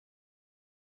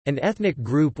An ethnic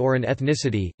group or an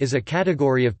ethnicity, is a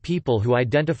category of people who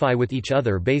identify with each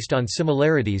other based on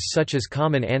similarities such as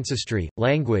common ancestry,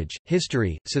 language,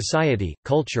 history, society,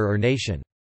 culture or nation.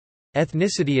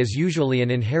 Ethnicity is usually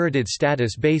an inherited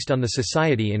status based on the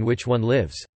society in which one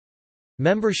lives.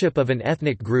 Membership of an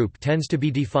ethnic group tends to be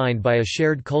defined by a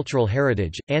shared cultural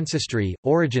heritage, ancestry,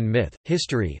 origin myth,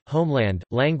 history, homeland,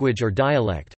 language or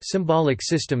dialect, symbolic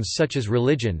systems such as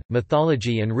religion,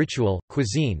 mythology and ritual,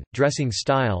 cuisine, dressing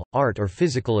style, art or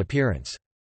physical appearance.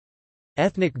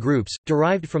 Ethnic groups,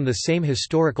 derived from the same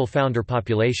historical founder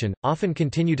population, often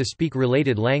continue to speak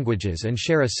related languages and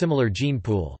share a similar gene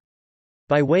pool.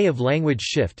 By way of language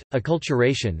shift,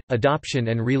 acculturation, adoption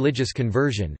and religious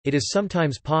conversion, it is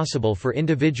sometimes possible for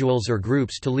individuals or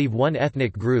groups to leave one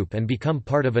ethnic group and become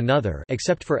part of another,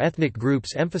 except for ethnic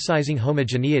groups emphasizing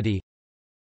homogeneity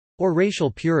or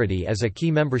racial purity as a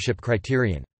key membership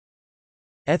criterion.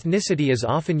 Ethnicity is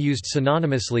often used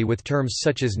synonymously with terms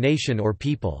such as nation or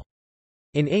people.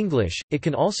 In English, it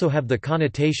can also have the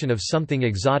connotation of something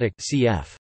exotic,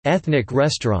 cf. ethnic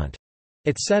restaurant,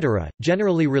 etc.,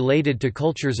 generally related to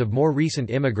cultures of more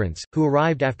recent immigrants, who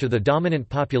arrived after the dominant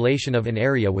population of an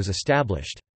area was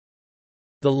established.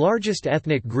 The largest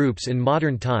ethnic groups in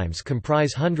modern times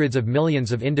comprise hundreds of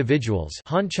millions of individuals,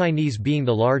 Han Chinese being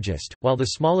the largest, while the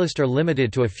smallest are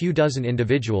limited to a few dozen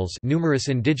individuals, numerous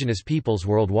indigenous peoples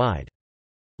worldwide.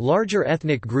 Larger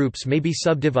ethnic groups may be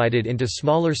subdivided into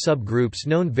smaller subgroups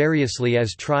known variously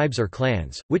as tribes or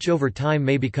clans, which over time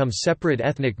may become separate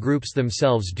ethnic groups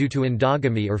themselves due to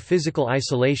endogamy or physical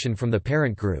isolation from the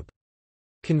parent group.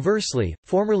 Conversely,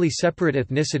 formerly separate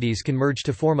ethnicities can merge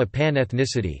to form a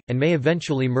pan-ethnicity, and may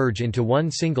eventually merge into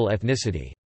one single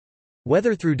ethnicity.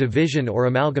 Whether through division or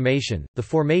amalgamation, the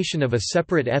formation of a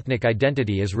separate ethnic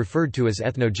identity is referred to as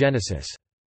ethnogenesis.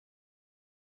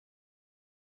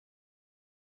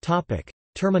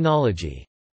 Terminology.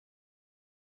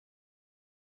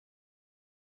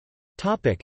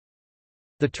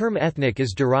 The term ethnic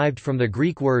is derived from the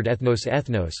Greek word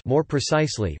ethnos, more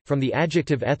precisely, from the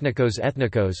adjective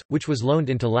ethnikos, which was loaned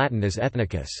into Latin as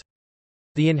ethnicus.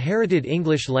 The inherited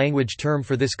English language term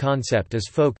for this concept is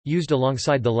folk, used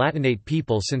alongside the Latinate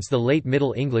people since the late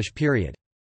Middle English period.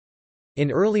 In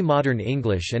early modern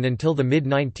English and until the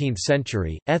mid-19th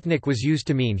century, ethnic was used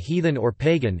to mean heathen or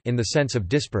pagan in the sense of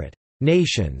disparate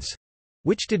nations,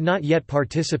 which did not yet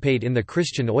participate in the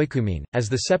Christian oikoumene, as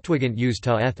the Septuagint used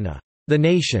ta ethna, the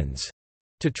nations,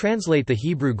 to translate the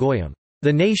Hebrew goyim,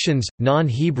 the nations,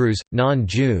 non-Hebrews,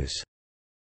 non-Jews.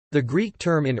 The Greek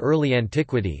term in early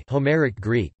antiquity, Homeric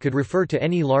Greek, could refer to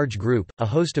any large group, a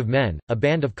host of men, a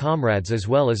band of comrades as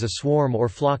well as a swarm or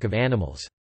flock of animals.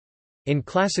 In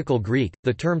Classical Greek,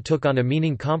 the term took on a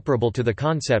meaning comparable to the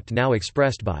concept now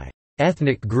expressed by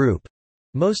ethnic group,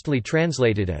 mostly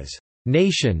translated as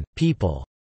nation, people.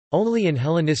 Only in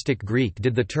Hellenistic Greek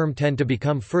did the term tend to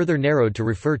become further narrowed to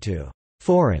refer to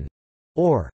foreign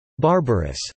or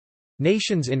barbarous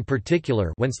nations in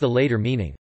particular, whence the later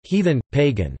meaning heathen,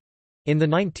 pagan. In the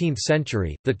 19th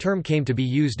century, the term came to be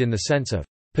used in the sense of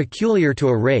peculiar to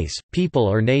a race, people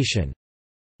or nation,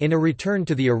 in a return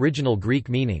to the original Greek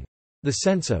meaning. The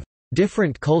sense of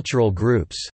different cultural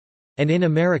groups, and in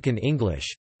American English,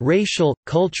 racial,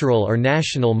 cultural or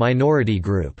national minority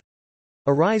group,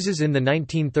 arises in the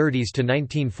 1930s to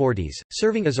 1940s,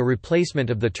 serving as a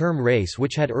replacement of the term race,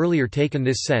 which had earlier taken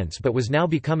this sense but was now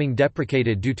becoming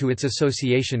deprecated due to its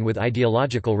association with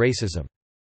ideological racism.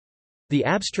 The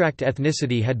abstract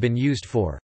ethnicity had been used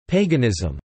for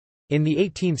paganism in the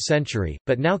 18th century,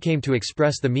 but now came to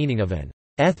express the meaning of an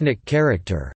ethnic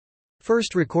character,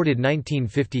 first recorded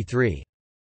 1953.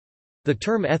 The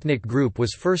term ethnic group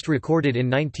was first recorded in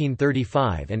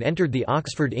 1935 and entered the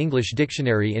Oxford English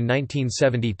Dictionary in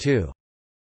 1972.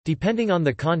 Depending on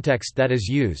the context that is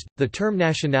used, the term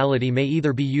nationality may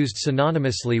either be used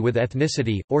synonymously with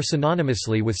ethnicity, or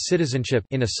synonymously with citizenship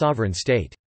in a sovereign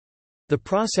state. The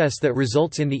process that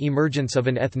results in the emergence of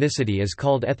an ethnicity is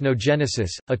called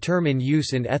ethnogenesis, a term in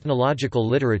use in ethnological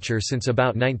literature since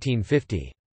about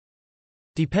 1950.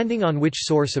 Depending on which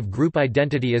source of group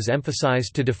identity is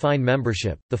emphasized to define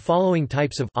membership, the following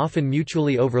types of often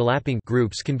mutually overlapping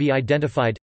groups can be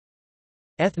identified.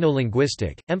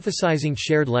 Ethno-linguistic, emphasizing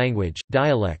shared language,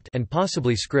 dialect and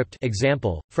possibly script,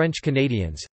 example, French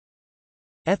Canadians.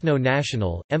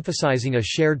 Ethno-national, emphasizing a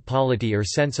shared polity or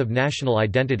sense of national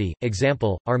identity,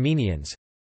 example, Armenians.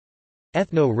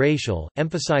 Ethno-racial,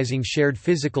 emphasizing shared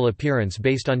physical appearance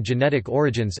based on genetic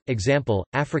origins, example,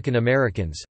 African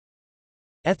Americans.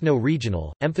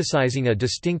 Ethno-regional, emphasizing a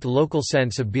distinct local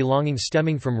sense of belonging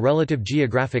stemming from relative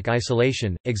geographic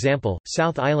isolation, example,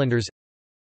 South Islanders.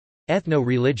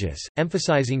 Ethno-religious,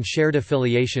 emphasizing shared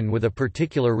affiliation with a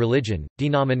particular religion,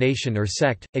 denomination or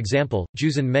sect, example,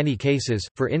 Jews. In many cases,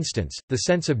 for instance, the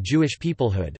sense of Jewish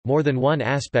peoplehood, more than one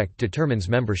aspect determines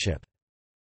membership.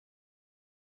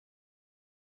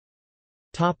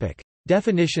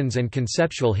 Definitions and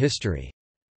conceptual history.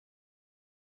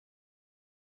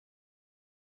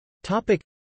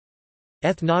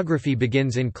 Ethnography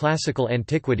begins in classical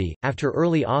antiquity, after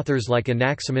early authors like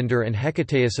Anaximander and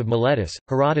Hecataeus of Miletus.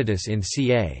 Herodotus in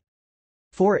ca.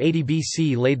 480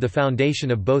 BC laid the foundation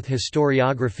of both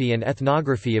historiography and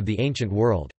ethnography of the ancient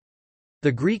world.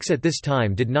 The Greeks at this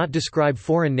time did not describe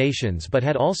foreign nations but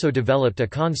had also developed a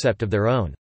concept of their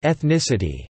own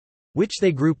ethnicity, which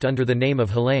they grouped under the name of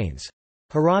Hellenes.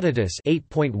 Herodotus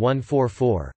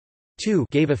 8.144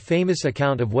 gave a famous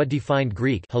account of what defined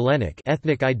Greek Hellenic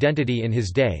ethnic identity in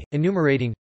his day,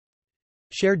 enumerating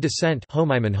shared descent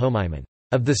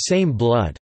of the same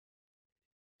blood,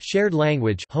 shared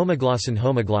language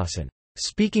homoglosson,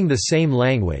 speaking the same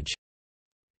language,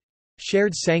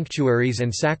 shared sanctuaries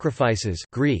and sacrifices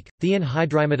Greek, theon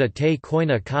hydromata te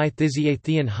koina kai thizia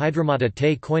theon hydromata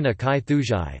te koina kai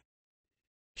thuzai,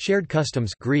 shared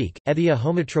customs Greek, ethia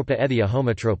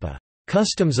homotropa,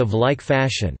 customs of like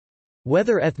fashion.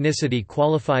 Whether ethnicity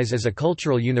qualifies as a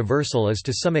cultural universal is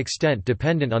to some extent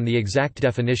dependent on the exact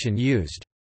definition used.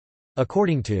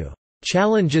 According to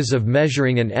Challenges of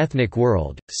Measuring an Ethnic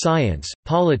World, Science,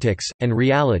 Politics, and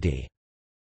Reality.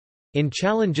 In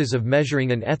Challenges of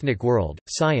Measuring an Ethnic World,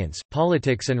 Science,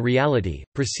 Politics and Reality,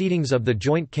 Proceedings of the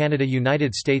Joint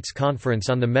Canada-United States Conference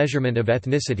on the Measurement of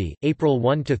Ethnicity, April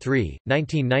 1–3,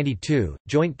 1992,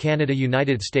 Joint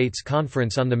Canada-United States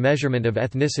Conference on the Measurement of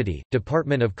Ethnicity,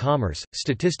 Department of Commerce,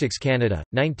 Statistics Canada,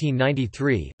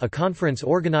 1993, a conference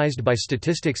organized by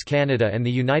Statistics Canada and the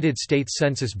United States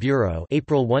Census Bureau,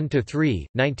 April 1–3,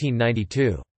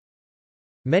 1992.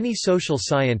 Many social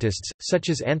scientists, such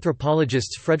as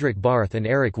anthropologists Frederick Barth and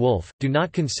Eric Wolf, do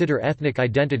not consider ethnic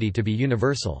identity to be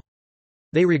universal.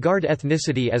 They regard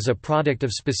ethnicity as a product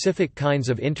of specific kinds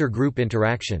of inter-group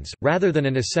interactions, rather than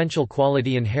an essential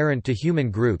quality inherent to human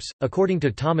groups. According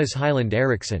to Thomas Hyland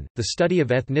Erickson, the study of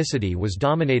ethnicity was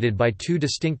dominated by two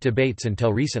distinct debates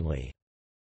until recently.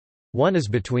 One is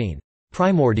between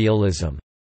primordialism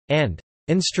and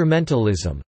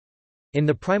instrumentalism. In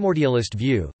the primordialist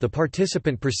view, the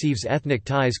participant perceives ethnic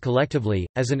ties collectively,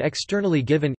 as an externally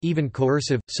given, even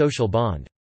coercive, social bond.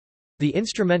 The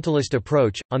instrumentalist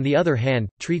approach, on the other hand,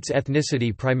 treats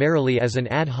ethnicity primarily as an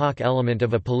ad hoc element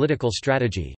of a political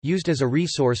strategy, used as a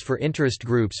resource for interest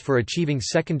groups for achieving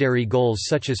secondary goals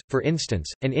such as, for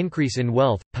instance, an increase in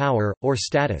wealth, power, or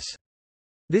status.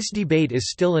 This debate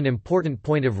is still an important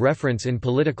point of reference in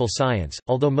political science,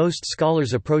 although most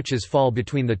scholars' approaches fall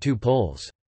between the two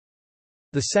poles.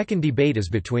 The second debate is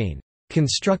between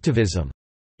constructivism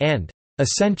and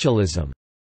essentialism.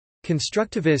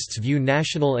 Constructivists view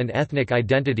national and ethnic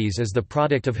identities as the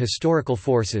product of historical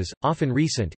forces, often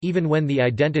recent, even when the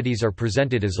identities are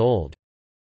presented as old.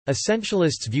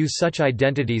 Essentialists view such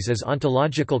identities as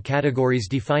ontological categories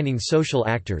defining social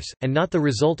actors, and not the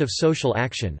result of social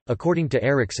action. According to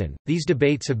Erickson, these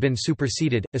debates have been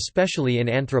superseded, especially in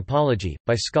anthropology,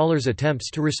 by scholars'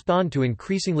 attempts to respond to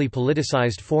increasingly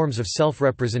politicized forms of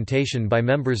self-representation by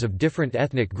members of different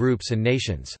ethnic groups and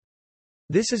nations.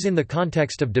 This is in the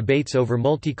context of debates over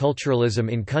multiculturalism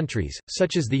in countries,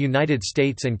 such as the United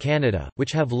States and Canada,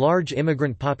 which have large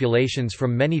immigrant populations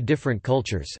from many different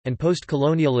cultures, and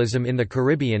post-colonialism in the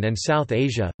Caribbean and South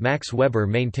Asia. Max Weber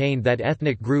maintained that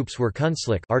ethnic groups were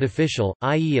künstlich, artificial,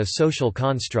 i.e. a social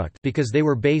construct, because they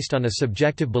were based on a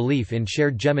subjective belief in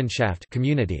shared Gemeinschaft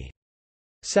community.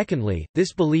 Secondly,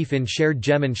 this belief in shared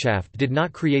Gemeinschaft did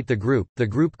not create the group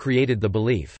created the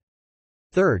belief.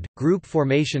 Third, group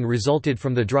formation resulted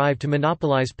from the drive to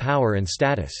monopolize power and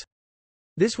status.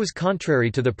 This was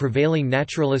contrary to the prevailing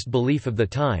naturalist belief of the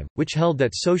time, which held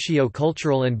that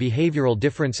socio-cultural and behavioral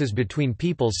differences between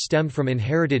peoples stemmed from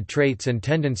inherited traits and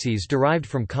tendencies derived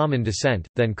from common descent,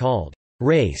 then called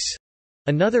race.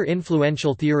 Another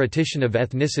influential theoretician of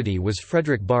ethnicity was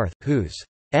Frederick Barth, whose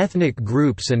ethnic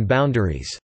groups and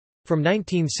boundaries from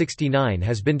 1969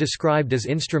 has been described as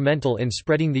instrumental in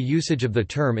spreading the usage of the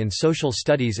term in social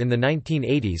studies in the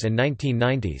 1980s and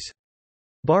 1990s.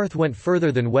 Barth went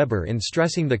further than Weber in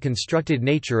stressing the constructed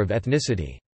nature of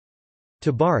ethnicity.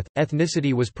 To Barth,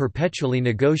 ethnicity was perpetually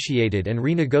negotiated and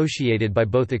renegotiated by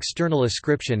both external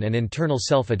ascription and internal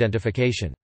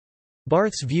self-identification.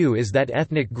 Barth's view is that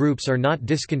ethnic groups are not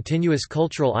discontinuous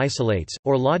cultural isolates,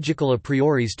 or logical a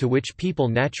prioris to which people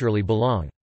naturally belong.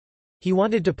 He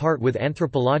wanted to part with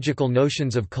anthropological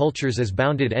notions of cultures as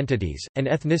bounded entities, and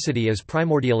ethnicity as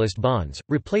primordialist bonds,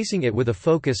 replacing it with a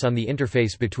focus on the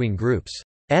interface between groups.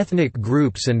 Ethnic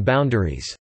groups and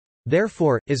boundaries,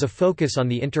 therefore, is a focus on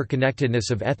the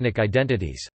interconnectedness of ethnic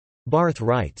identities. Barth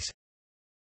writes,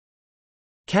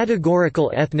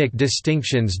 "Categorical ethnic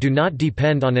distinctions do not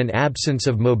depend on an absence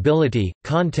of mobility,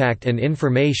 contact and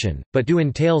information, but do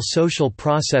entail social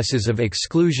processes of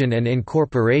exclusion and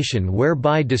incorporation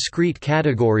whereby discrete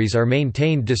categories are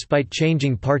maintained despite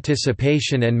changing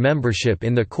participation and membership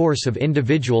in the course of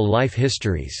individual life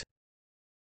histories."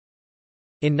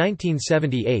 In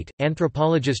 1978,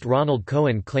 anthropologist Ronald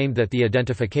Cohen claimed that the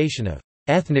identification of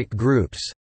ethnic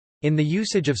groups in the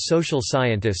usage of social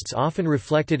scientists often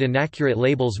reflected inaccurate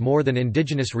labels more than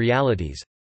indigenous realities.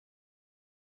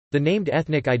 The named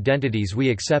ethnic identities we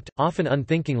accept, often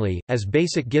unthinkingly, as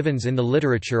basic givens in the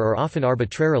literature are often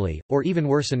arbitrarily, or even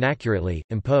worse inaccurately,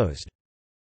 imposed.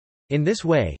 In this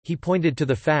way, he pointed to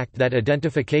the fact that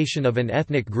identification of an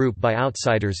ethnic group by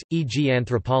outsiders, e.g.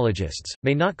 anthropologists,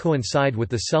 may not coincide with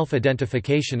the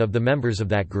self-identification of the members of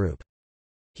that group.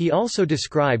 He also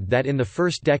described that in the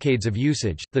first decades of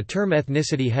usage, the term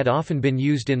ethnicity had often been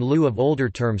used in lieu of older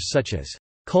terms such as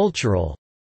cultural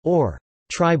or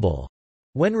tribal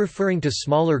when referring to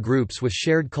smaller groups with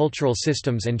shared cultural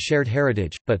systems and shared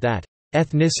heritage, but that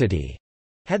ethnicity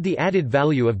had the added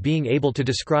value of being able to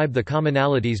describe the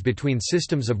commonalities between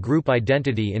systems of group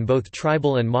identity in both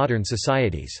tribal and modern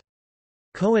societies.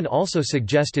 Cohen also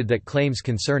suggested that claims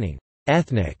concerning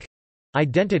ethnic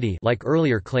identity, like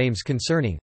earlier claims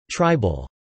concerning tribal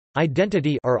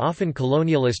identity, are often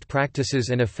colonialist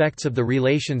practices and effects of the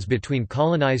relations between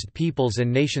colonized peoples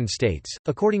and nation-states.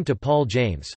 According to Paul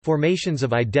James, formations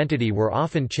of identity were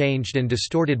often changed and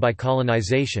distorted by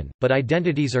colonization, but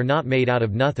identities are not made out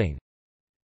of nothing.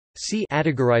 See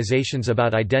categorizations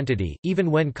about identity, even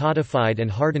when codified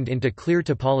and hardened into clear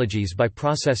topologies by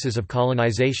processes of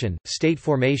colonization, state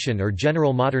formation or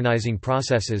general modernizing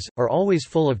processes, are always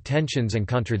full of tensions and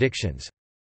contradictions.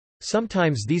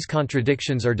 Sometimes these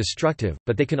contradictions are destructive,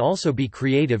 but they can also be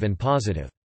creative and positive.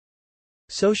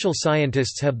 Social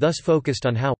scientists have thus focused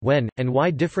on how, when, and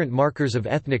why different markers of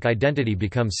ethnic identity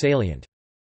become salient.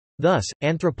 Thus,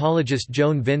 anthropologist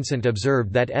Joan Vincent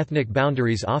observed that ethnic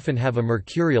boundaries often have a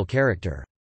mercurial character.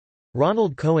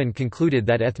 Ronald Cohen concluded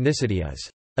that ethnicity is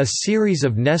a series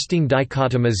of nesting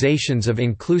dichotomizations of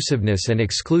inclusiveness and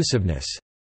exclusiveness.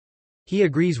 He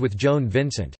agrees with Joan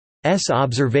Vincent's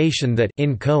observation that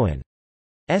in Cohen's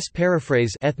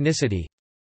paraphrase, ethnicity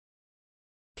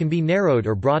can be narrowed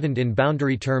or broadened in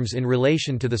boundary terms in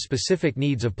relation to the specific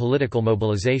needs of political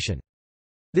mobilization.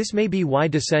 This may be why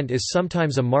descent is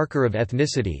sometimes a marker of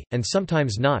ethnicity, and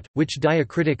sometimes not. Which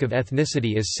diacritic of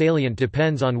ethnicity is salient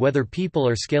depends on whether people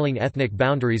are scaling ethnic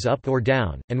boundaries up or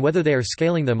down, and whether they are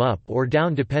scaling them up or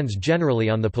down depends generally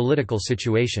on the political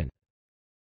situation.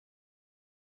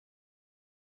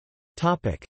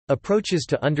 Topic: Approaches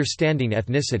to understanding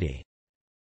ethnicity.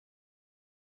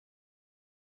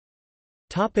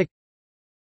 Topic: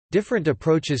 Different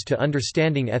approaches to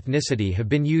understanding ethnicity have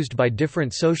been used by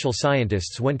different social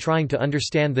scientists when trying to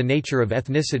understand the nature of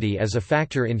ethnicity as a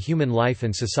factor in human life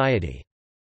and society.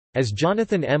 As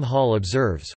Jonathan M. Hall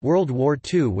observes, World War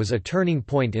II was a turning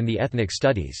point in the ethnic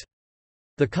studies.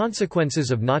 The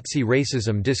consequences of Nazi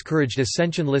racism discouraged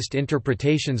essentialist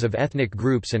interpretations of ethnic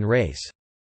groups and race.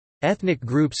 Ethnic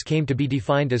groups came to be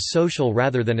defined as social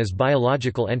rather than as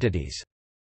biological entities.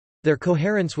 Their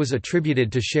coherence was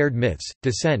attributed to shared myths,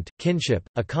 descent, kinship,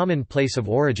 a common place of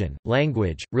origin,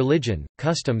 language, religion,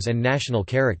 customs and national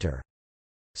character.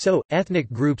 So,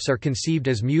 ethnic groups are conceived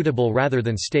as mutable rather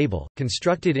than stable,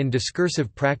 constructed in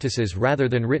discursive practices rather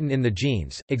than written in the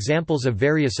genes. Examples of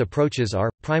various approaches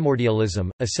are primordialism,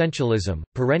 essentialism,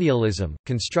 perennialism,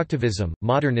 constructivism,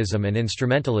 modernism and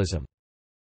instrumentalism.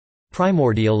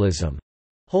 Primordialism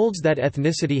holds that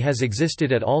ethnicity has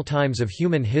existed at all times of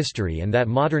human history and that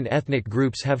modern ethnic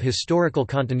groups have historical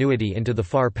continuity into the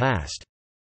far past.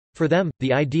 For them,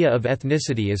 the idea of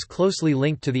ethnicity is closely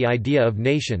linked to the idea of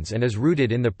nations and is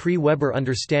rooted in the pre-Weber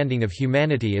understanding of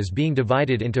humanity as being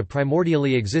divided into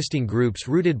primordially existing groups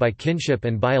rooted by kinship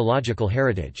and biological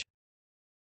heritage.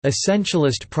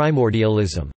 Essentialist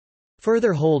primordialism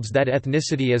further holds that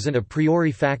ethnicity is an a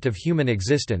priori fact of human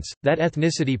existence, that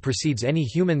ethnicity precedes any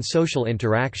human social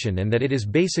interaction and that it is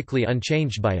basically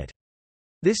unchanged by it.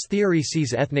 This theory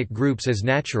sees ethnic groups as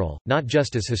natural, not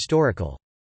just as historical.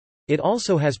 It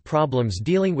also has problems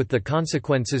dealing with the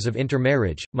consequences of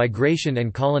intermarriage, migration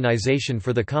and colonization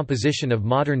for the composition of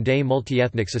modern-day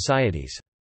multi-ethnic societies.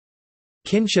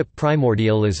 Kinship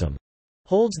primordialism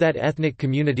holds that ethnic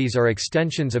communities are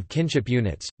extensions of kinship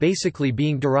units, basically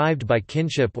being derived by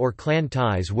kinship or clan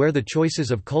ties where the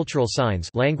choices of cultural signs,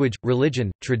 language, religion,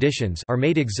 traditions are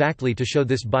made exactly to show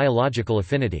this biological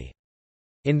affinity.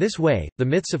 In this way, the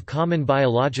myths of common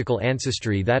biological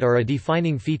ancestry that are a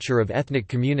defining feature of ethnic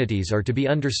communities are to be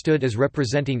understood as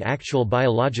representing actual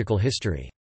biological history.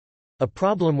 A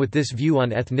problem with this view on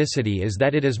ethnicity is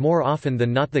that it is more often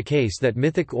than not the case that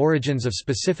mythic origins of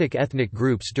specific ethnic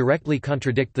groups directly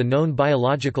contradict the known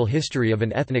biological history of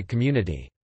an ethnic community.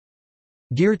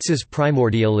 Geertz's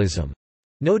primordialism,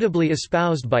 notably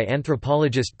espoused by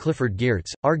anthropologist Clifford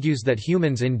Geertz, argues that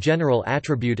humans in general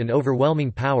attribute an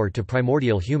overwhelming power to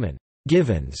primordial human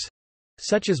givens,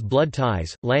 such as blood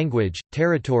ties, language,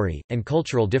 territory, and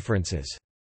cultural differences.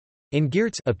 In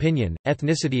Geertz's opinion,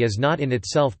 ethnicity is not in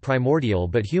itself primordial,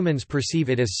 but humans perceive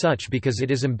it as such because it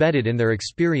is embedded in their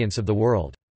experience of the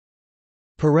world.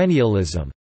 Perennialism,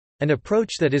 an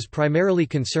approach that is primarily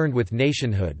concerned with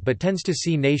nationhood but tends to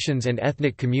see nations and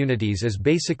ethnic communities as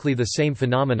basically the same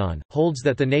phenomenon, holds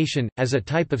that the nation, as a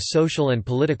type of social and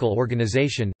political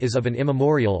organization, is of an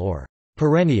immemorial or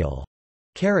perennial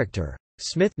character.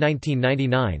 Smith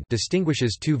 1999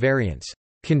 distinguishes two variants: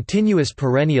 continuous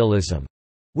perennialism,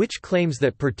 which claims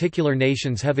that particular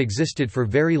nations have existed for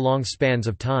very long spans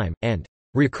of time, and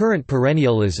recurrent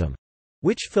perennialism,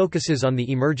 which focuses on the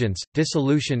emergence,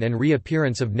 dissolution and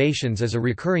reappearance of nations as a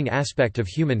recurring aspect of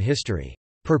human history.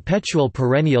 Perpetual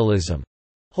perennialism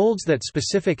holds that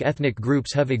specific ethnic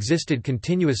groups have existed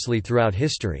continuously throughout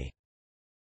history.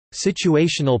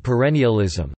 Situational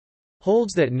perennialism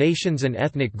holds that nations and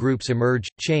ethnic groups emerge,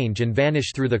 change and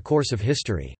vanish through the course of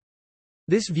history.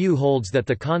 This view holds that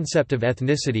the concept of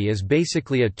ethnicity is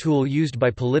basically a tool used by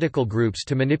political groups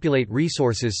to manipulate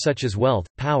resources such as wealth,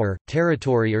 power,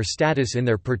 territory or status in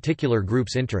their particular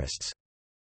group's interests.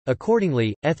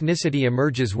 Accordingly, ethnicity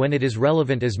emerges when it is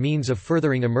relevant as means of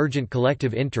furthering emergent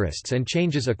collective interests and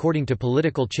changes according to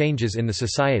political changes in the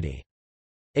society.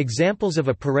 Examples of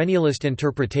a perennialist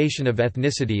interpretation of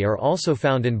ethnicity are also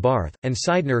found in Barth and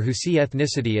Seidner, who see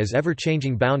ethnicity as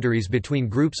ever-changing boundaries between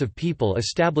groups of people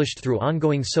established through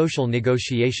ongoing social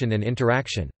negotiation and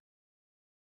interaction.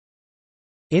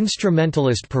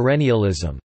 Instrumentalist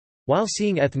perennialism, while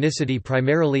seeing ethnicity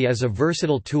primarily as a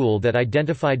versatile tool that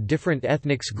identified different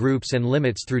ethnic groups and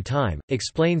limits through time,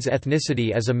 explains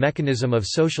ethnicity as a mechanism of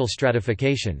social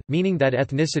stratification, meaning that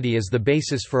ethnicity is the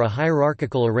basis for a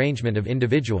hierarchical arrangement of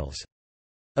individuals.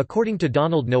 According to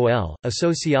Donald Noel, a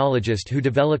sociologist who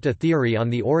developed a theory on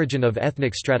the origin of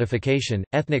ethnic stratification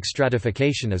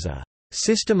is a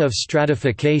system of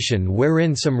stratification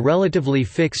wherein some relatively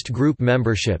fixed group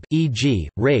membership, e.g.,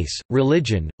 race,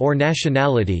 religion, or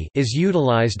nationality, is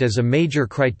utilized as a major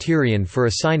criterion for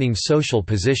assigning social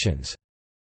positions.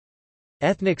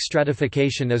 Ethnic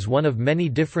stratification is one of many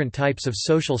different types of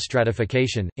social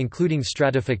stratification, including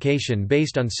stratification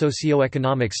based on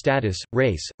socioeconomic status,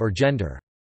 race, or gender.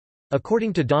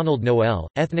 According to Donald Noel,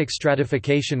 ethnic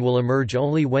stratification will emerge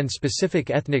only when specific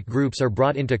ethnic groups are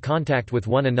brought into contact with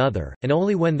one another, and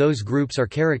only when those groups are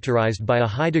characterized by a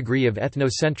high degree of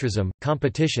ethnocentrism,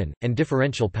 competition, and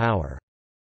differential power.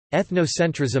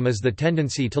 Ethnocentrism is the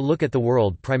tendency to look at the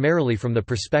world primarily from the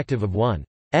perspective of one's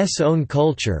own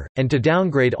culture, and to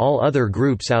downgrade all other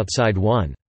groups outside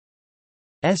one's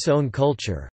own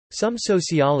culture. Some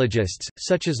sociologists,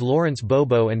 such as Lawrence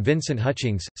Bobo and Vincent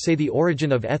Hutchings, say the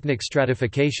origin of ethnic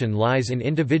stratification lies in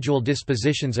individual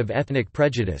dispositions of ethnic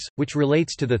prejudice, which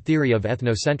relates to the theory of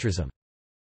ethnocentrism.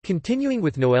 Continuing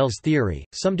with Noel's theory,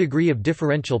 some degree of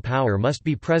differential power must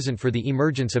be present for the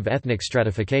emergence of ethnic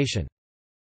stratification.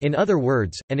 In other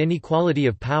words, an inequality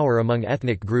of power among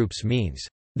ethnic groups means,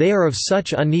 "they are of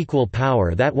such unequal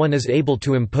power that one is able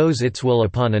to impose its will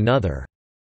upon another."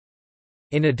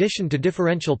 In addition to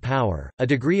differential power, a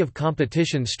degree of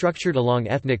competition structured along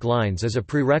ethnic lines is a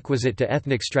prerequisite to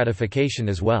ethnic stratification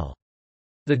as well.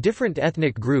 The different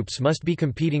ethnic groups must be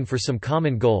competing for some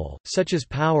common goal, such as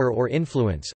power or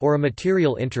influence, or a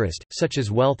material interest, such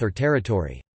as wealth or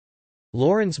territory.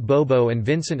 Lawrence Bobo and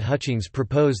Vincent Hutchings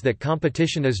propose that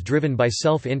competition is driven by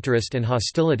self-interest and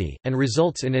hostility, and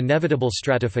results in inevitable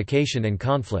stratification and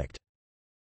conflict.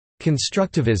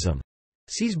 Constructivism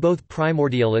sees both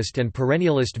primordialist and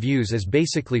perennialist views as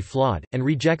basically flawed, and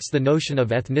rejects the notion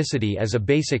of ethnicity as a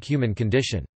basic human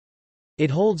condition.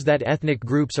 It holds that ethnic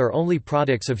groups are only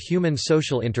products of human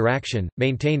social interaction,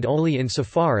 maintained only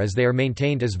insofar as they are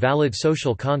maintained as valid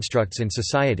social constructs in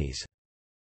societies.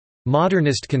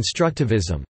 Modernist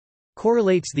constructivism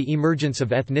correlates the emergence of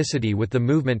ethnicity with the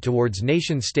movement towards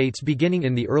nation-states beginning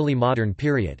in the early modern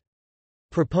period.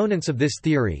 Proponents of this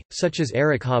theory, such as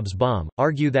Eric Hobsbawm,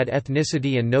 argue that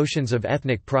ethnicity and notions of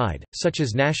ethnic pride, such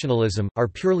as nationalism, are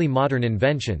purely modern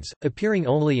inventions, appearing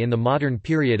only in the modern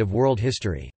period of world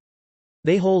history.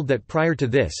 They hold that prior to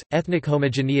this, ethnic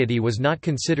homogeneity was not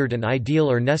considered an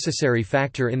ideal or necessary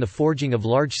factor in the forging of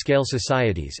large-scale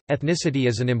societies. Ethnicity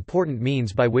is an important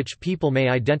means by which people may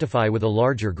identify with a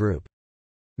larger group.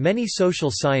 Many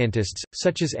social scientists,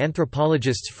 such as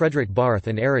anthropologists Frederick Barth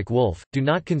and Eric Wolf, do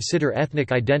not consider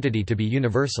ethnic identity to be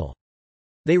universal.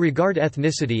 They regard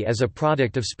ethnicity as a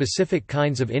product of specific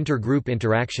kinds of inter-group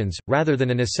interactions, rather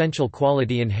than an essential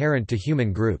quality inherent to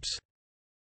human groups.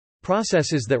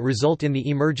 Processes that result in the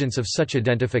emergence of such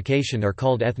identification are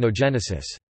called ethnogenesis.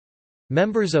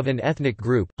 Members of an ethnic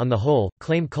group, on the whole,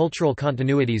 claim cultural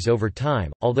continuities over time,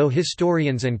 although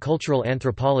historians and cultural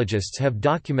anthropologists have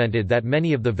documented that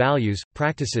many of the values,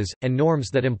 practices, and norms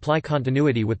that imply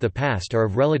continuity with the past are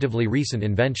of relatively recent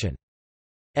invention.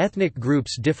 Ethnic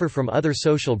groups differ from other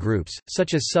social groups,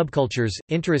 such as subcultures,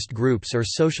 interest groups or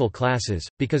social classes,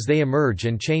 because they emerge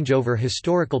and change over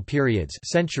historical periods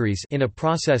centuries in a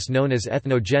process known as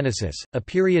ethnogenesis, a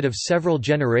period of several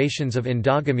generations of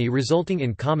endogamy resulting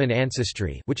in common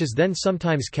ancestry, which is then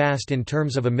sometimes cast in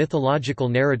terms of a mythological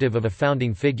narrative of a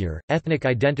founding figure. Ethnic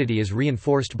identity is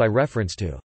reinforced by reference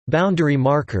to boundary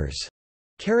markers,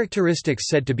 characteristics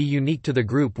said to be unique to the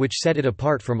group which set it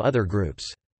apart from other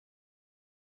groups.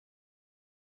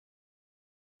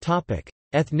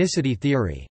 Ethnicity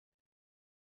theory.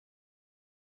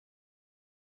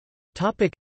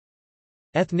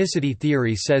 Ethnicity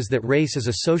theory says that race is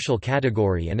a social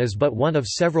category and is but one of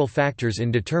several factors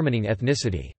in determining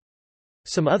ethnicity.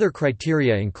 Some other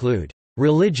criteria include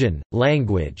religion,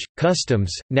 language,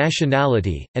 customs,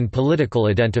 nationality, and political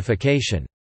identification.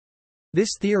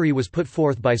 This theory was put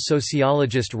forth by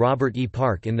sociologist Robert E.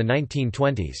 Park in the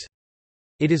 1920s.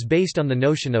 It is based on the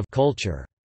notion of culture.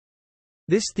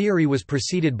 This theory was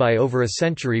preceded by over a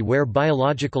century where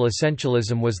biological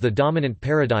essentialism was the dominant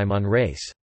paradigm on race.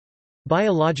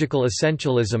 Biological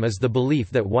essentialism is the belief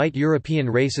that white European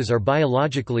races are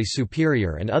biologically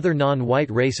superior and other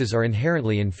non-white races are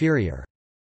inherently inferior.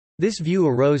 This view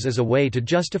arose as a way to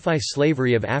justify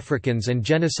slavery of Africans and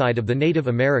genocide of the Native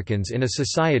Americans in a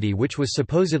society which was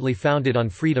supposedly founded on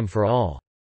freedom for all.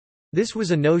 This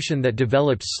was a notion that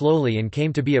developed slowly and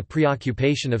came to be a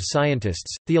preoccupation of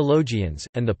scientists, theologians,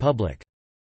 and the public.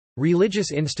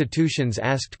 Religious institutions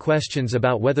asked questions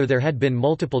about whether there had been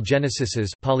multiple genesises,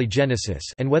 polygenesis,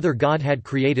 and whether God had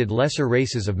created lesser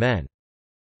races of men.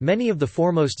 Many of the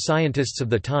foremost scientists of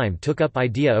the time took up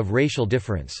idea of racial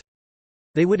difference.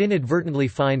 They would inadvertently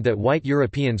find that white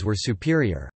Europeans were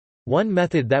superior. One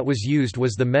method that was used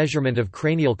was the measurement of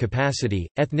cranial capacity.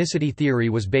 Ethnicity theory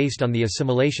was based on the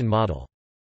assimilation model.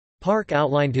 Park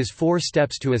outlined his 4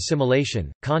 steps to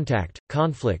assimilation: contact,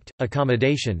 conflict,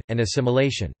 accommodation, and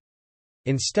assimilation.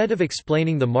 Instead of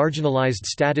explaining the marginalized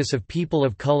status of people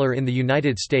of color in the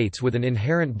United States with an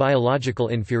inherent biological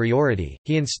inferiority,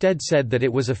 he instead said that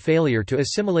it was a failure to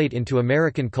assimilate into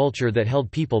American culture that held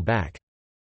people back.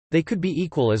 They could be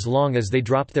equal as long as they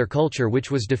dropped their culture, which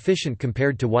was deficient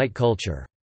compared to white culture.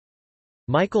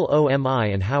 Michael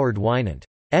Omi and Howard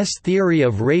Winant's theory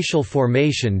of racial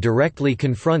formation directly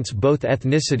confronts both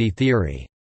ethnicity theory's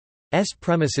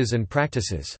premises and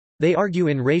practices. They argue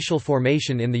in racial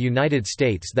formation in the United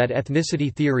States that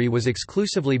ethnicity theory was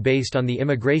exclusively based on the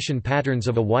immigration patterns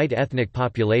of a white ethnic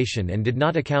population and did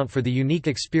not account for the unique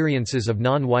experiences of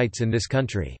non-whites in this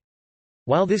country.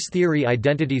 While this theory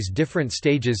identities different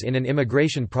stages in an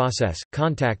immigration process,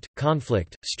 contact,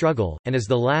 conflict, struggle, and as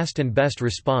the last and best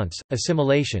response,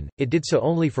 assimilation, it did so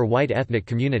only for white ethnic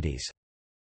communities.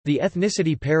 The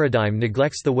ethnicity paradigm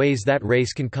neglects the ways that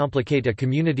race can complicate a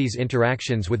community's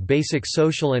interactions with basic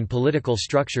social and political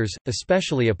structures,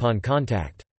 especially upon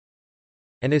contact.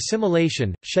 And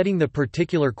assimilation, shedding the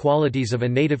particular qualities of a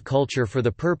native culture for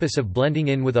the purpose of blending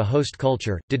in with a host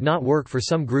culture, did not work for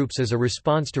some groups as a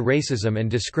response to racism and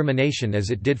discrimination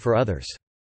as it did for others.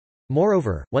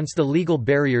 Moreover, once the legal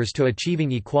barriers to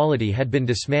achieving equality had been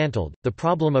dismantled, the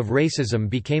problem of racism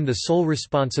became the sole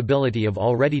responsibility of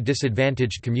already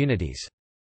disadvantaged communities.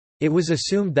 It was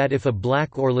assumed that if a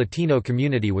Black or Latino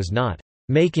community was not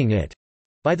making it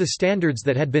by the standards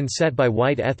that had been set by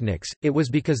white ethnics, it was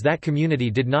because that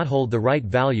community did not hold the right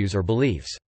values or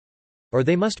beliefs. Or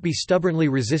they must be stubbornly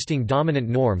resisting dominant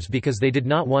norms because they did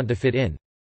not want to fit in.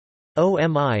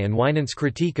 Omi and Winant's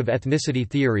critique of ethnicity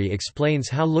theory explains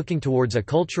how looking towards a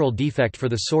cultural defect for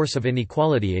the source of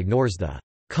inequality ignores the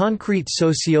concrete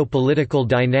socio-political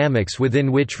dynamics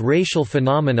within which racial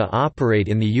phenomena operate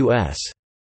in the U.S.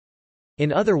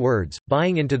 In other words,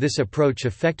 buying into this approach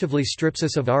effectively strips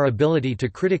us of our ability to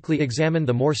critically examine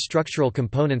the more structural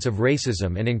components of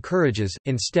racism and encourages,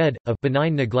 instead, a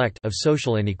benign neglect of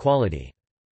social inequality.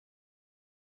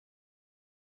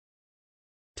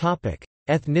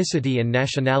 Ethnicity and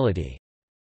nationality.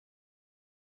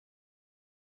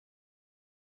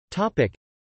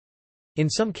 In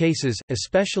some cases,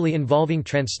 especially involving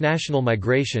transnational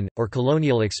migration, or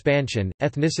colonial expansion,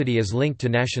 ethnicity is linked to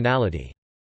nationality.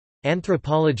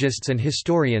 Anthropologists and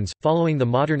historians, following the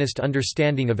modernist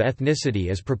understanding of ethnicity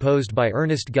as proposed by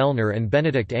Ernest Gellner and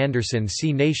Benedict Anderson,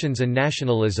 see nations and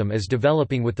nationalism as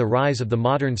developing with the rise of the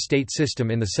modern state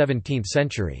system in the 17th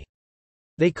century.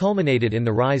 They culminated in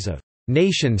the rise of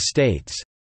nation-states,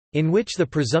 in which the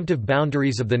presumptive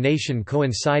boundaries of the nation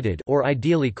coincided or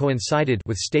ideally coincided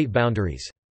with state boundaries.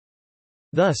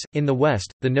 Thus, in the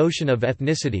West, the notion of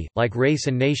ethnicity, like race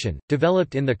and nation,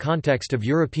 developed in the context of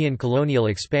European colonial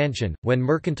expansion, when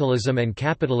mercantilism and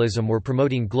capitalism were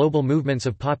promoting global movements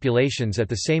of populations at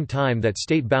the same time that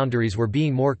state boundaries were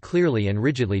being more clearly and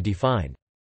rigidly defined.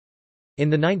 In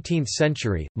the 19th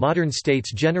century, modern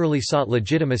states generally sought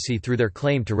legitimacy through their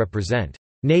claim to represent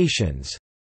nations.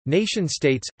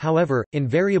 Nation-states, however,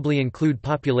 invariably include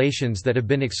populations that have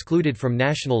been excluded from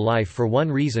national life for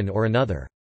one reason or another.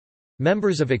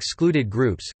 Members of excluded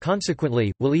groups,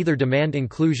 consequently, will either demand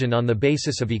inclusion on the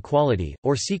basis of equality,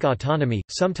 or seek autonomy,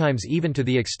 sometimes even to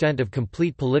the extent of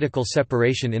complete political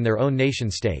separation in their own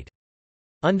nation-state.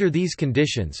 Under these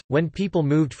conditions, when people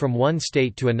moved from one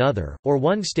state to another, or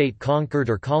one state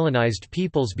conquered or colonized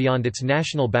peoples beyond its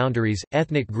national boundaries,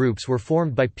 ethnic groups were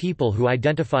formed by people who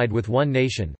identified with one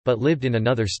nation, but lived in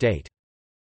another state.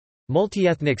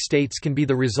 Multi-ethnic states can be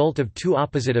the result of two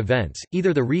opposite events,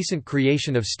 either the recent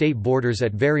creation of state borders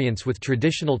at variance with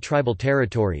traditional tribal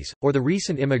territories, or the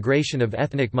recent immigration of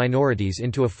ethnic minorities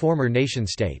into a former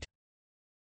nation-state.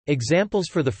 Examples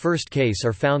for the first case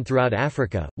are found throughout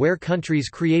Africa, where countries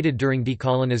created during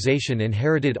decolonization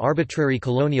inherited arbitrary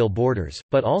colonial borders,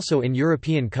 but also in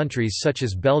European countries such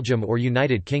as Belgium or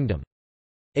United Kingdom.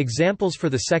 Examples for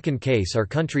the second case are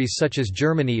countries such as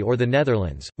Germany or the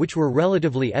Netherlands, which were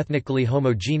relatively ethnically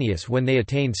homogeneous when they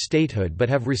attained statehood but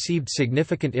have received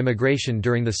significant immigration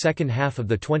during the second half of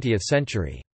the 20th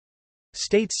century.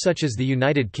 States such as the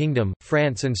United Kingdom,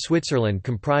 France and Switzerland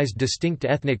comprised distinct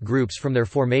ethnic groups from their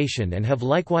formation and have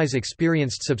likewise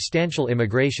experienced substantial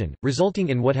immigration, resulting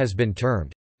in what has been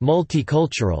termed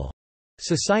multicultural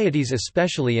societies,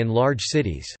 especially in large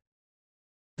cities.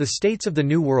 The states of the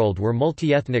New World were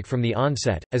multi-ethnic from the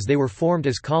onset, as they were formed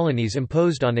as colonies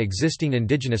imposed on existing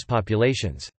indigenous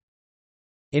populations.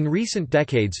 In recent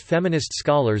decades, feminist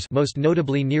scholars, most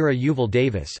notably Neera Yuval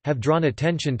Davis, have drawn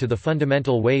attention to the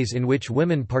fundamental ways in which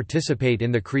women participate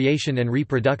in the creation and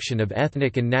reproduction of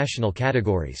ethnic and national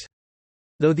categories.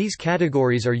 Though these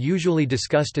categories are usually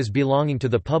discussed as belonging to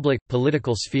the public,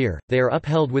 political sphere, they are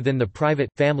upheld within the private,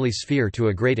 family sphere to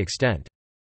a great extent.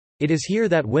 It is here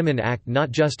that women act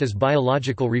not just as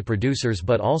biological reproducers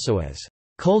but also as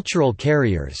cultural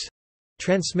carriers,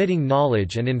 transmitting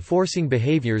knowledge and enforcing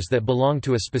behaviors that belong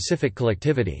to a specific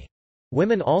collectivity.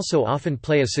 Women also often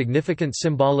play a significant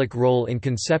symbolic role in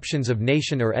conceptions of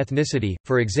nation or ethnicity,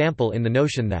 for example in the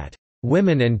notion that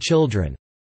women and children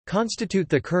constitute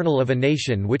the kernel of a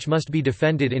nation which must be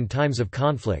defended in times of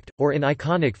conflict, or in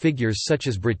iconic figures such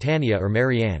as Britannia or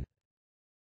Marianne.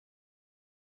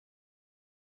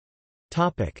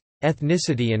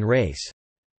 Ethnicity and race.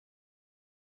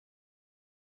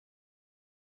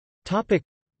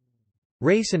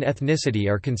 Race and ethnicity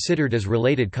are considered as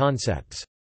related concepts.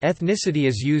 Ethnicity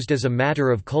is used as a matter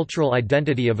of cultural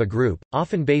identity of a group,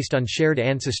 often based on shared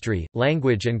ancestry,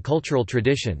 language and cultural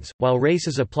traditions, while race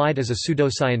is applied as a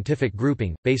pseudoscientific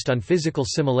grouping, based on physical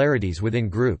similarities within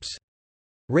groups.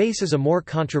 Race is a more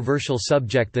controversial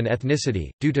subject than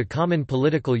ethnicity, due to common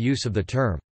political use of the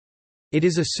term. It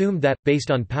is assumed that,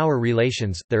 based on power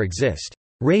relations, there exist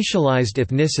racialized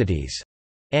ethnicities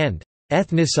and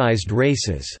ethnicized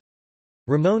races.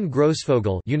 Ramon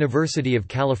Grossfogel, University of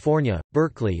California,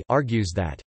 Berkeley, argues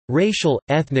that racial,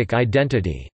 ethnic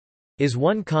identity is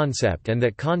one concept and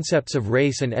that concepts of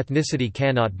race and ethnicity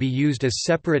cannot be used as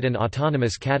separate and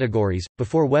autonomous categories.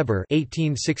 Before Weber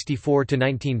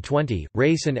 (1864–1920),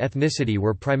 race and ethnicity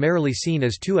were primarily seen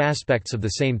as two aspects of the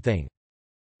same thing.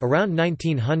 Around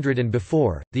 1900 and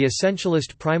before, the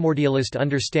essentialist primordialist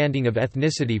understanding of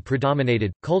ethnicity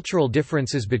predominated. Cultural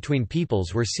differences between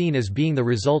peoples were seen as being the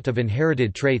result of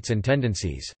inherited traits and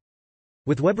tendencies.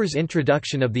 With Weber's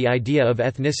introduction of the idea of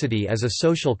ethnicity as a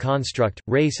social construct,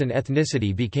 race and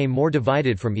ethnicity became more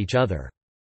divided from each other.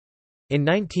 In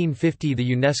 1950, the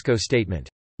UNESCO statement,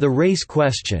 "The Race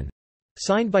Question,"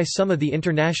 Signed by some of the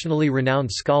internationally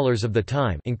renowned scholars of the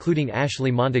time including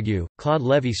Ashley Montagu, Claude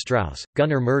Lévi-Strauss,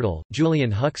 Gunnar Myrdal,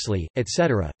 Julian Huxley,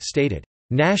 etc., stated,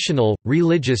 "National,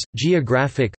 religious,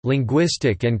 geographic,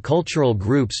 linguistic and cultural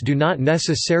groups do not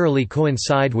necessarily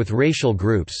coincide with racial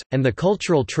groups, and the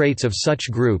cultural traits of such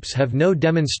groups have no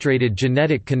demonstrated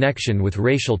genetic connection with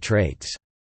racial traits.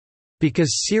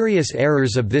 Because serious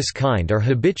errors of this kind are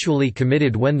habitually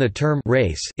committed when the term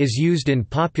race is used in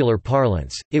popular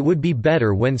parlance, it would be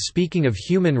better when speaking of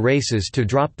human races to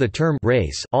drop the term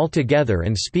race altogether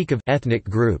and speak of ethnic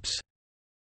groups."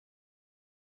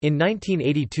 In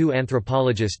 1982,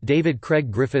 anthropologist David Craig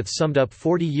Griffiths summed up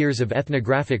 40 years of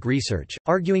ethnographic research,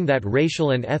 arguing that racial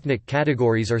and ethnic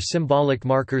categories are symbolic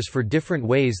markers for different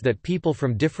ways that people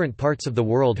from different parts of the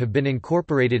world have been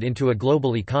incorporated into a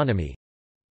global economy.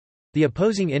 The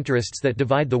opposing interests that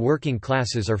divide the working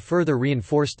classes are further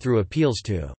reinforced through appeals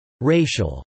to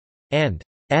racial and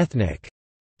ethnic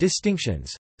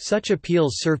distinctions. Such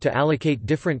appeals serve to allocate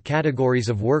different categories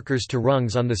of workers to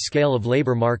rungs on the scale of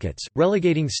labor markets,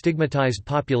 relegating stigmatized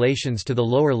populations to the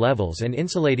lower levels and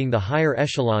insulating the higher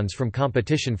echelons from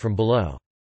competition from below.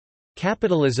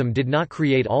 Capitalism did not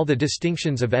create all the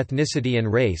distinctions of ethnicity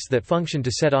and race that function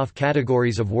to set off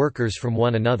categories of workers from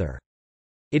one another.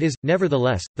 It is,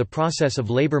 nevertheless, the process of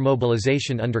labor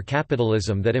mobilization under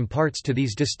capitalism that imparts to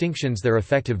these distinctions their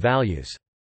effective values.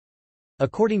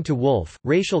 According to Wolff,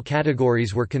 racial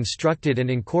categories were constructed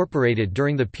and incorporated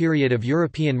during the period of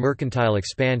European mercantile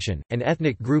expansion, and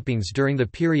ethnic groupings during the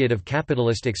period of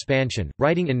capitalist expansion.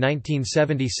 Writing in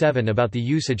 1977 about the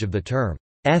usage of the term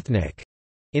ethnic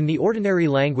in the ordinary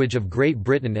language of Great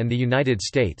Britain and the United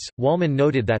States, Wallman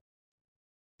noted that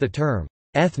the term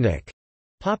ethnic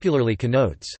popularly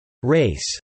connotes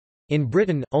race in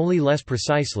Britain, only less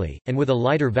precisely, and with a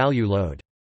lighter value load.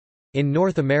 In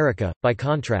North America, by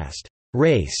contrast,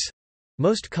 race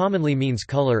most commonly means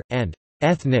color, and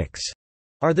ethnics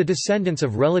are the descendants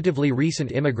of relatively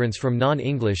recent immigrants from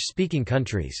non-English speaking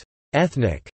countries.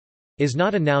 Ethnic is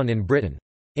not a noun in Britain.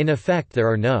 In effect, there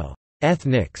are no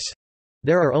ethnics.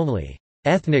 There are only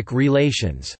ethnic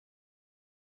relations.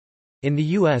 In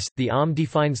the U.S., the OM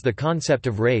defines the concept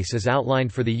of race as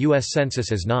outlined for the U.S.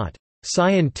 Census as not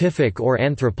scientific or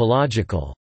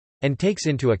anthropological, and takes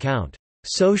into account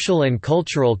social and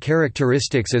cultural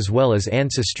characteristics as well as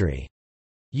ancestry,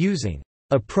 using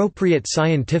appropriate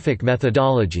scientific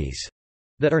methodologies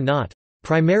that are not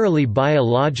primarily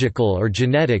biological or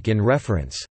genetic in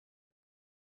reference.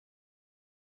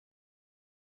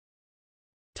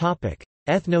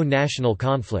 Ethno-national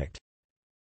conflict.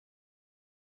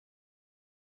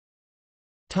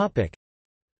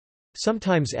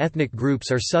 Sometimes ethnic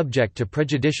groups are subject to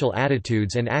prejudicial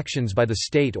attitudes and actions by the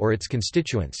state or its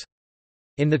constituents.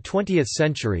 In the 20th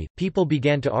century, people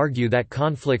began to argue that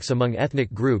conflicts among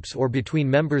ethnic groups or between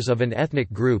members of an ethnic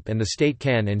group and the state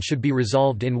can and should be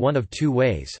resolved in one of two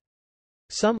ways.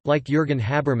 Some, like Jürgen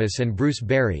Habermas and Bruce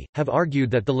Berry, have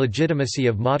argued that the legitimacy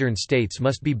of modern states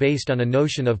must be based on a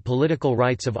notion of political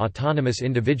rights of autonomous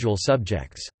individual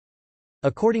subjects.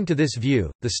 According to this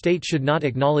view, the state should not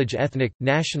acknowledge ethnic,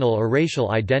 national or racial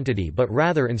identity but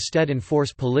rather instead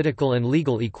enforce political and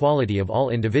legal equality of all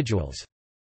individuals.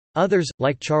 Others,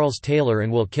 like Charles Taylor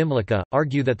and Will Kymlicka,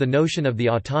 argue that the notion of the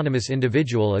autonomous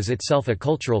individual is itself a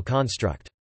cultural construct.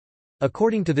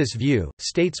 According to this view,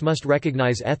 states must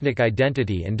recognize ethnic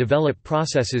identity and develop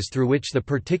processes through which the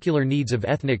particular needs of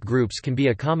ethnic groups can be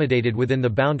accommodated within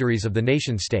the boundaries of the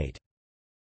nation-state.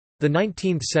 The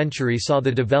 19th century saw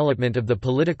the development of the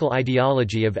political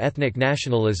ideology of ethnic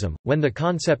nationalism, when the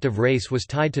concept of race was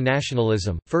tied to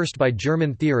nationalism, first by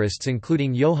German theorists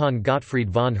including Johann Gottfried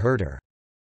von Herder.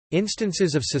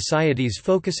 Instances of societies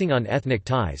focusing on ethnic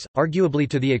ties, arguably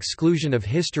to the exclusion of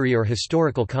history or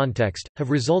historical context, have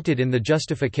resulted in the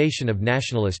justification of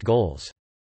nationalist goals.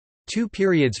 Two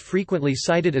periods frequently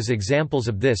cited as examples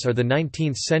of this are the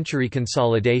 19th-century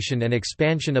consolidation and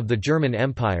expansion of the German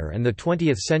Empire and the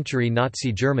 20th-century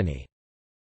Nazi Germany.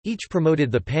 Each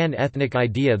promoted the pan-ethnic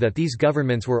idea that these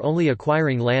governments were only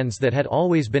acquiring lands that had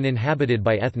always been inhabited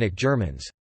by ethnic Germans.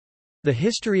 The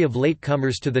history of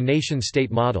latecomers to the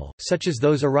nation-state model, such as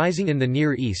those arising in the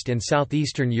Near East and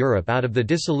southeastern Europe out of the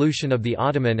dissolution of the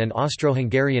Ottoman and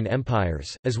Austro-Hungarian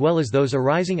empires, as well as those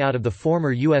arising out of the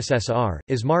former USSR,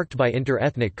 is marked by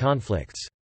inter-ethnic conflicts.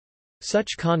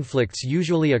 Such conflicts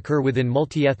usually occur within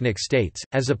multi-ethnic states,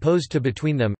 as opposed to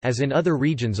between them, as in other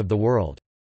regions of the world.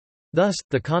 Thus,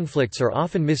 the conflicts are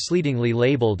often misleadingly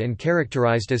labeled and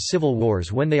characterized as civil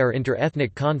wars when they are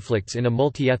inter-ethnic conflicts in a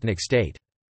multi-ethnic state.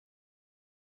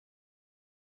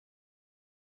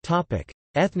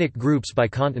 Ethnic groups by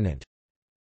continent.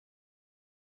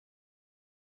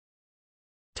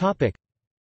 Topic.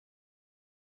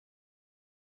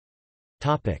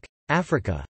 Topic.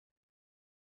 Africa.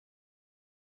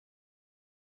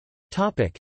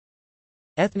 Topic.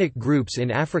 Ethnic groups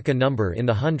in Africa number in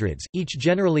the hundreds, each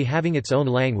generally having its own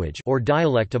language or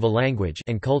dialect of a language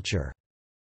and culture.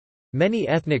 Many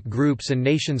ethnic groups and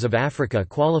nations of Africa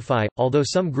qualify, although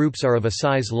some groups are of a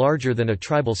size larger than a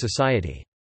tribal society.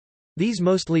 These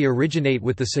mostly originate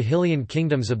with the Sahelian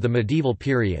kingdoms of the medieval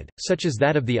period, such as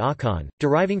that of the Akan,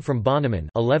 deriving from Bonoman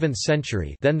 11th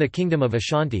century, then the kingdom of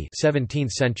Ashanti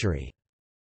 17th century.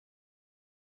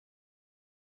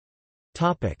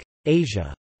 Topic: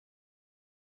 Asia.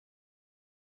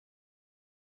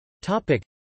 Topic: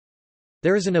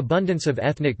 There is an abundance of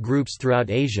ethnic groups throughout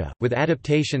Asia, with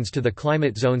adaptations to the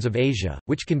climate zones of Asia,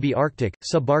 which can be Arctic,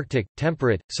 subarctic,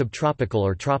 temperate, subtropical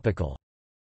or tropical.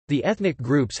 The ethnic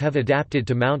groups have adapted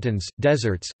to mountains,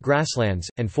 deserts, grasslands,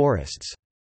 and forests.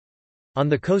 On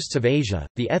the coasts of Asia,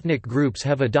 the ethnic groups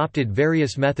have adopted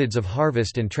various methods of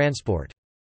harvest and transport.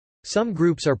 Some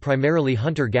groups are primarily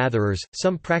hunter-gatherers,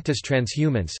 some practice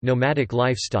transhumance nomadic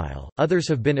lifestyle, others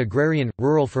have been agrarian,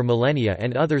 rural for millennia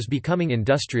and others becoming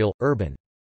industrial, urban.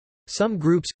 Some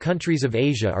groups, countries of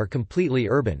Asia are completely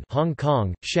urban Hong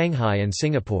Kong, Shanghai and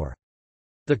Singapore.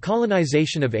 The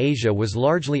colonization of Asia was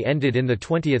largely ended in the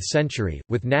 20th century,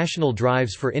 with national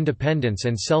drives for independence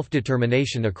and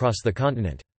self-determination across the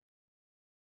continent.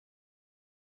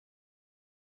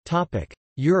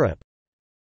 Europe.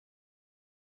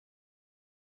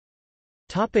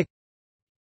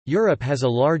 Europe has a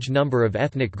large number of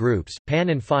ethnic groups. Pan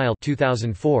and File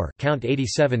 2004 count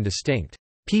 87 distinct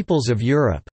peoples of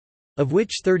Europe, of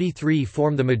which 33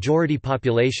 form the majority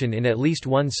population in at least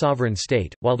one sovereign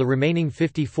state, while the remaining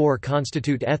 54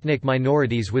 constitute ethnic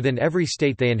minorities within every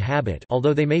state they inhabit,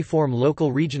 although they may form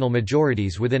local regional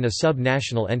majorities within a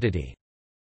sub-national entity.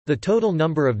 The total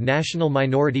number of national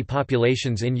minority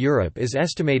populations in Europe is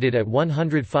estimated at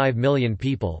 105 million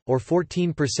people, or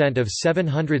 14% of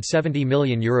 770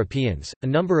 million Europeans. A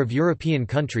number of European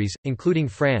countries, including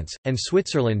France and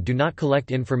Switzerland, do not collect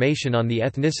information on the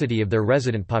ethnicity of their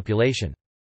resident population.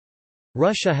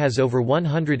 Russia has over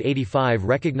 185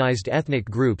 recognized ethnic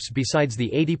groups besides the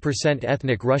 80%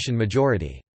 ethnic Russian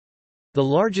majority. The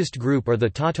largest group are the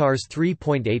Tatars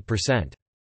 3.8%.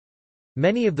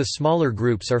 Many of the smaller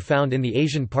groups are found in the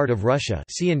Asian part of Russia,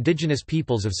 see indigenous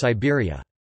peoples of Siberia.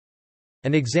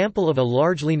 An example of a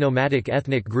largely nomadic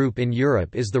ethnic group in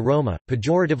Europe is the Roma,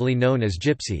 pejoratively known as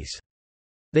Gypsies.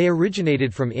 They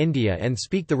originated from India and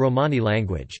speak the Romani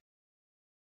language.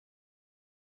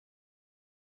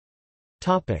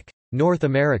 North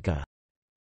America.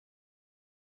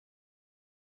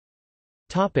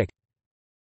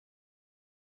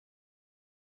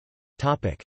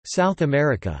 South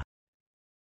America.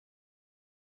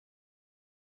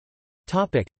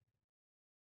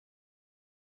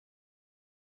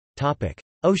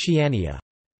 Oceania.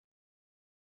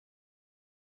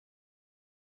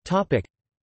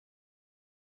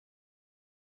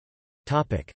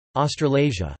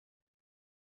 Australasia.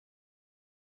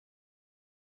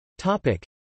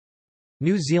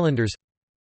 New Zealanders.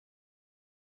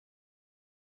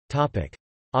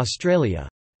 Australia.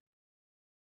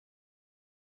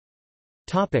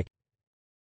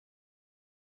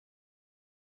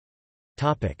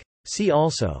 See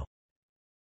also.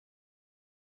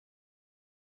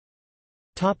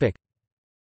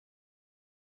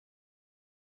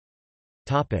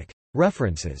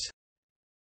 References.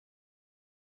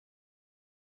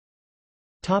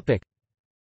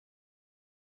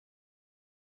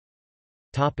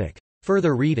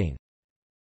 Further reading.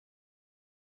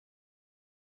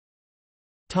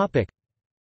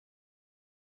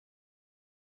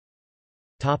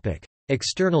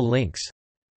 External links.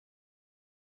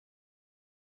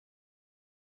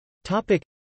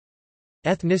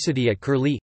 Ethnicity at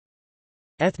Curlie.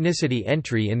 Ethnicity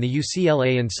entry in the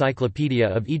UCLA Encyclopedia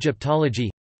of Egyptology.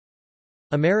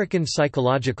 American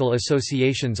Psychological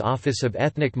Association's Office of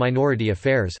Ethnic Minority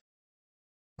Affairs.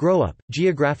 Grow Up,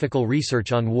 Geographical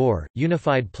Research on War,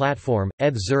 Unified Platform,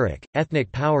 ETH Zurich,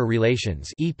 Ethnic Power Relations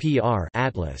EPR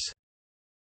Atlas.